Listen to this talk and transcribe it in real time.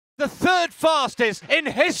The third fastest in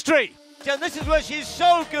history. And this is where she's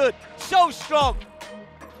so good, so strong.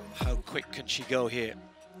 How quick can she go here?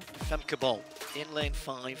 Femke Bol in lane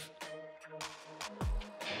 5.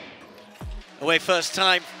 Away first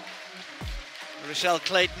time. Rochelle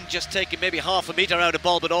Clayton just taking maybe half a metre out of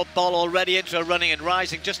Bol, but Bol already into her running and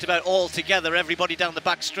rising just about all together. Everybody down the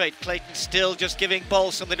back straight. Clayton still just giving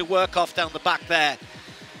Bol something to work off down the back there.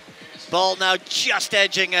 Bol now just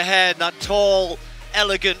edging ahead. That tall,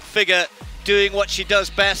 elegant figure doing what she does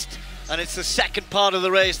best. And it's the second part of the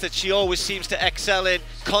race that she always seems to excel in,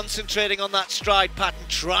 concentrating on that stride pattern,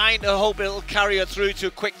 trying to hope it'll carry her through to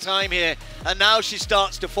a quick time here. And now she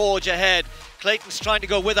starts to forge ahead. Clayton's trying to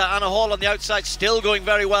go with her. Anna Hall on the outside, still going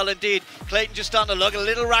very well indeed. Clayton just starting to look a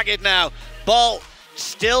little ragged now. Bol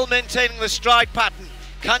still maintaining the stride pattern.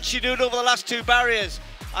 Can she do it over the last two barriers?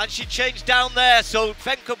 And she changed down there. So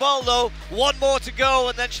Femke Bol though, one more to go,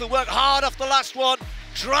 and then she'll work hard off the last one,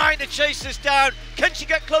 trying to chase this down. Can she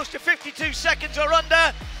get close to 52 seconds or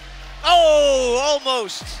under? Oh,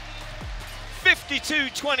 almost.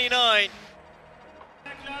 52.29.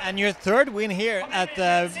 And your third win here at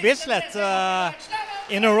Bislett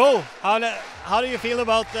in a row. How do you feel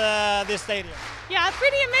about this stadium? Yeah,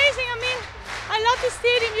 pretty amazing. I mean, I love the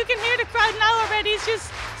stadium. You can hear the crowd now already. It's just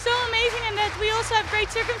so amazing, and that we also have great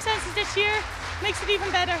circumstances this year makes it even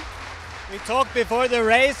better. We talked before the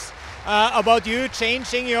race about you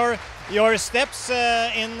changing your steps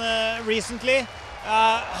recently.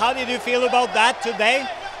 How did you feel about that today?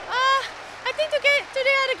 I think today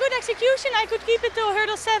I had a good execution. I could keep it to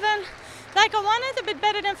hurdle 7 like I wanted, a bit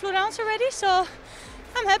better than Florence already. So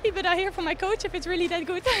I'm happy, but I hear from my coach if it's really that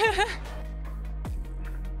good.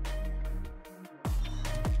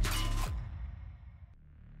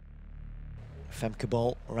 Femke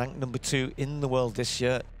Bol ranked number 2 in the world this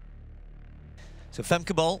year. So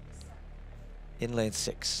Femke Bol in lane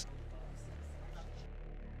 6.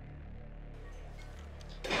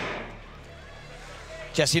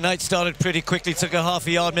 Jessie Knight started pretty quickly, took a half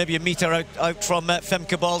a yard, maybe a metre out from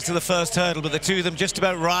Femke Bol to the first hurdle, but the two of them just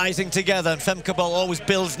about rising together, and Femke Bol always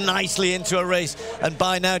builds nicely into a race, and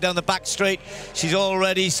by now down the back straight, she's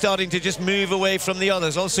already starting to just move away from the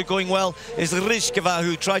others. Also going well is Ryzhkova,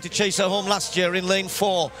 who tried to chase her home last year in lane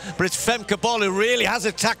 4, but it's Femke Bol who really has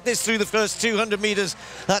attacked this through the first 200 metres.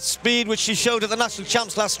 That speed which she showed at the National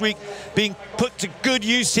Champs last week being put to good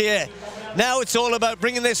use here. Now it's all about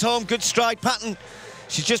bringing this home, good stride pattern.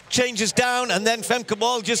 She just changes down, and then Femke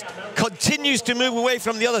Bol just continues to move away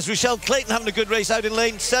from the others. Rochelle Clayton having a good race out in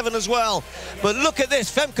lane 7 as well. But look at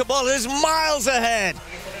this, Femke Bol is miles ahead.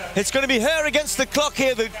 It's going to be her against the clock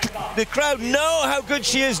here. The crowd know how good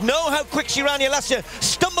she is, know how quick she ran here last year.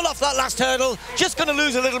 Stumbled off that last hurdle, just going to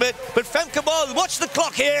lose a little bit. But Femke Bol, watch the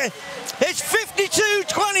clock here. It's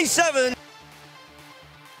 52.27.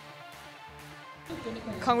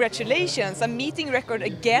 Congratulations, a meeting record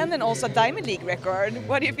again and also a Diamond League record.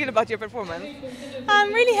 What do you feel about your performance?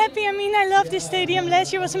 I'm really happy. I mean, I love this stadium.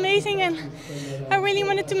 Last year was amazing, and I really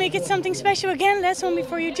wanted to make it something special again, last one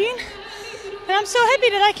before Eugene. And I'm so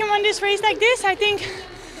happy that I can run this race like this. I think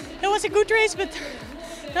it was a good race, but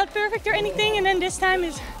not perfect or anything, and then this time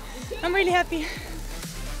I'm really happy.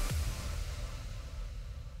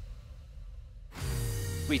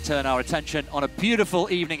 We turn our attention on a beautiful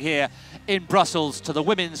evening here in Brussels to the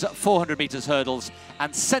women's 400 metres hurdles,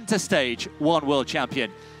 and centre stage one world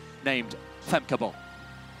champion named Femke Bol.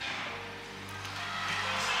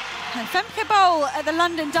 And Femke Bol at the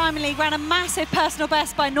London Diamond League ran a massive personal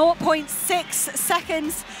best by 0.6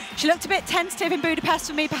 seconds. She looked a bit tentative in Budapest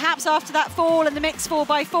for me, perhaps after that fall and the mixed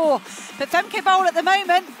 4x4. But Femke Bol at the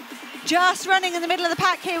moment, just running in the middle of the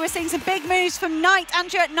pack here. We're seeing some big moves from Knight,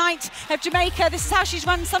 Andrea Knight of Jamaica. This is how she's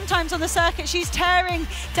run sometimes on the circuit. She's tearing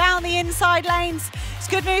down the inside lanes. It's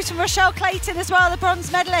good moves from Rochelle Clayton as well, the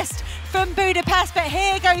bronze medalist from Budapest. But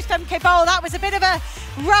here goes Femke Bol. That was a bit of a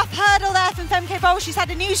rough hurdle there from Femke Bol. She's had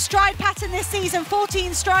a new stride pattern this season,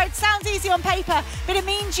 14 strides. Sounds easy on paper, but it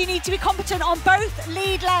means you need to be competent on both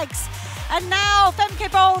lead legs. And now Femke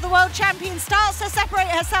Bol, the world champion, starts to separate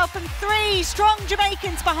herself from 3 strong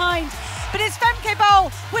Jamaicans behind. But it's Femke Bol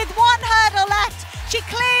with one hurdle left. She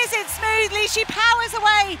clears it smoothly. She powers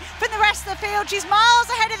away from the rest of the field. She's miles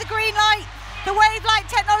ahead of the green light. The wave light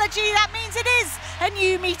technology, that means it is a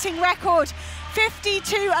new meeting record.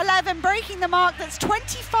 52.11, breaking the mark that's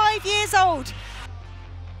 25 years old.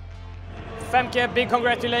 Femke, big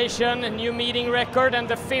congratulations, a new meeting record and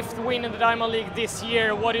the 5th win in the Diamond League this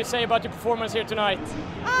year. What do you say about your performance here tonight?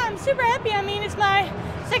 I'm super happy. I mean, it's my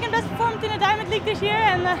 2nd best performance in the Diamond League this year,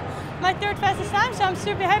 and my 3rd fastest time, so I'm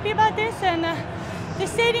super happy about this. And the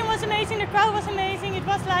stadium was amazing, the crowd was amazing. It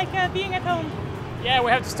was like being at home. Yeah,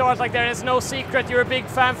 we have to start like there. It's no secret you're a big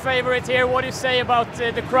fan favorite here. What do you say about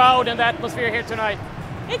the crowd and the atmosphere here tonight?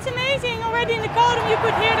 It's amazing. Already in the podium you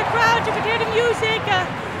could hear the crowd, you could hear the music.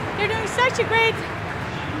 They're doing such a great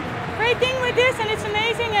thing with this, and it's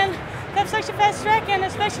amazing. And to have such a fast track, and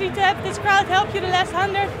especially to have this crowd help you the last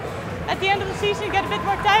 100. At the end of the season you get a bit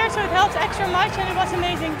more tired, so it helps extra much, and it was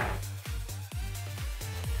amazing.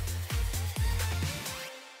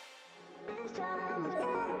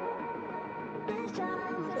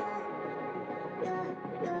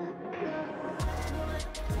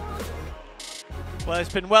 Well,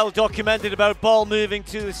 it's been well documented about Ball moving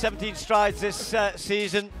to 17 strides this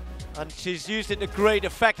season, and she's used it to great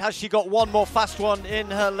effect. Has she got one more fast one in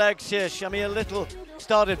her legs here? Shamir Little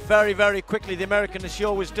started very, very quickly, the American, as she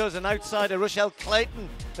always does, and outsider Rochelle Clayton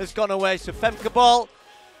has gone away. So Femke Ball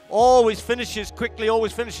always finishes quickly,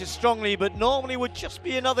 always finishes strongly, but normally would just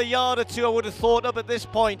be another yard or two, I would have thought, up at this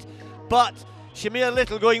point. But Shamir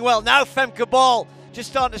Little going well. Now Femke Ball just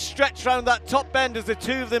starting to stretch around that top bend as the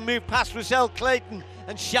two of them move past Rochelle Clayton.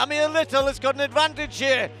 And Shamir Little has got an advantage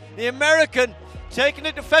here. The American taking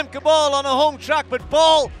it to Femke Ball on a home track, but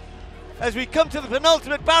Ball, as we come to the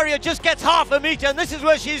penultimate barrier, just gets half a metre, and this is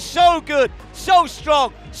where she's so good, so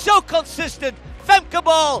strong, so consistent. Femke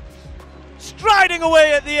Ball striding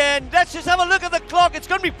away at the end. Let's just have a look at the clock. It's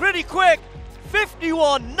going to be pretty quick.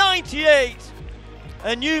 51.98,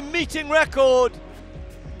 a new meeting record.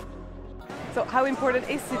 So how important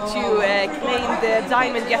is it to claim the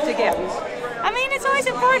diamond yet again? I mean, it's always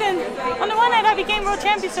important. On the one hand, I became world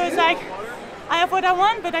champion, so it's like I have what I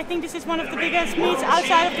want, but I think this is one of the biggest meets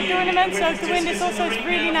outside of the tournament, so to win this also is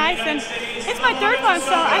really nice, and it's my third one,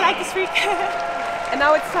 so I like the streak. And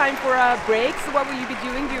now it's time for a break, so what will you be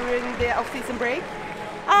doing during the off-season break?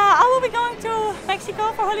 I will be going to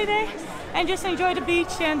Mexico for holiday and just enjoy the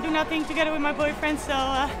beach and do nothing together with my boyfriend,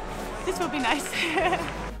 so this will be nice.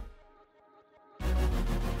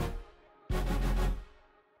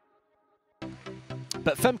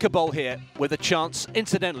 But Femke Bol here with a chance,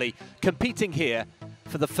 incidentally, competing here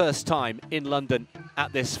for the first time in London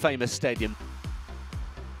at this famous stadium.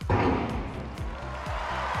 Well,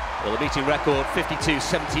 the meeting record,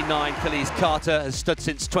 52.79. Khalees Carter has stood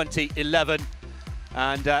since 2011.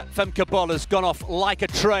 And Femke Bol has gone off like a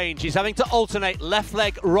train. She's having to alternate left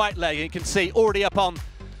leg, right leg. You can see already up on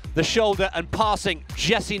the shoulder and passing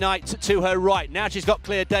Jessie Knight to her right. Now she's got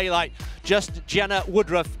clear daylight. Just Jenna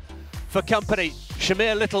Woodruff for company.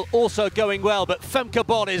 Shamir Little also going well, but Femke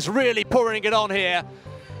Bol is really pouring it on here.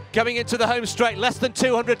 Coming into the home straight, less than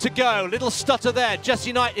 200 to go. Little stutter there.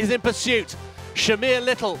 Jessie Knight is in pursuit. Shamir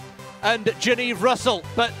Little and Genevieve Russell,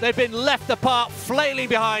 but they've been left apart, flailing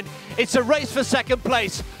behind. It's a race for second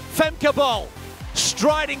place. Femke Bol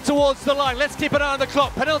striding towards the line. Let's keep an eye on the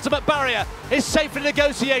clock. Penultimate barrier is safely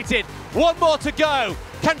negotiated. One more to go.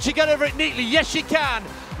 Can she get over it neatly? Yes, she can.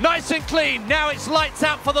 Nice and clean. Now it's lights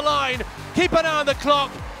out for the line. Keep an eye on the clock.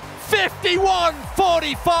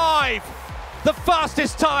 51.45. The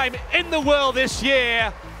fastest time in the world this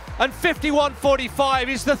year. And 51.45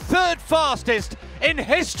 is the third fastest in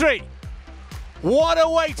history. What a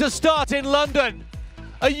way to start in London.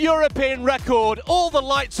 A European record. All the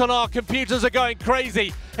lights on our computers are going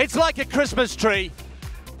crazy. It's like a Christmas tree.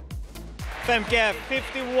 Femke,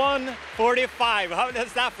 51.45. How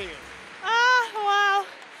does that feel? Wow.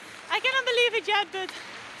 I cannot believe it yet, but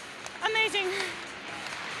amazing.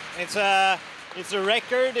 It's a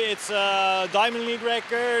record, it's a Diamond League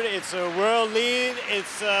record, it's a world lead,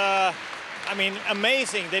 it's, I mean,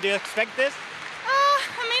 amazing. Did you expect this?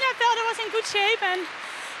 I mean, I felt I was in good shape, and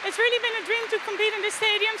it's really been a dream to compete in this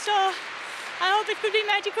stadium, so I hope it could be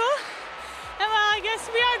magical. And well, I guess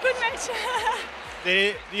we are a good match.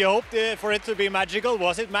 Did you hope for it to be magical?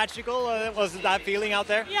 Was it magical? Was that feeling out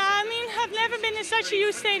there? Yeah, I mean, I've never been in such a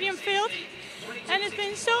huge stadium filled, and it's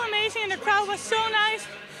been so amazing, and the crowd was so nice.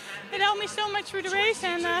 It helped me so much through the race,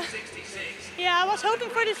 and yeah, I was hoping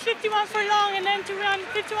for this 51 for long, and then to run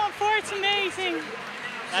 51.4, it's amazing.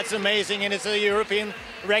 That's amazing, and it's a European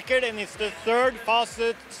record, and it's the third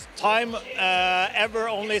fastest time ever.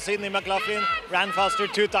 Only Sydney McLaughlin ran faster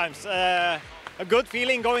 2 times. A good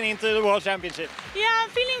feeling going into the World Championship. Yeah, I'm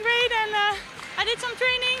feeling great, and I did some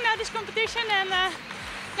training, now this competition, and now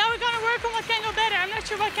we're going to work on what can go better. I'm not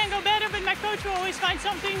sure what can go better, but my coach will always find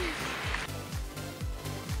something.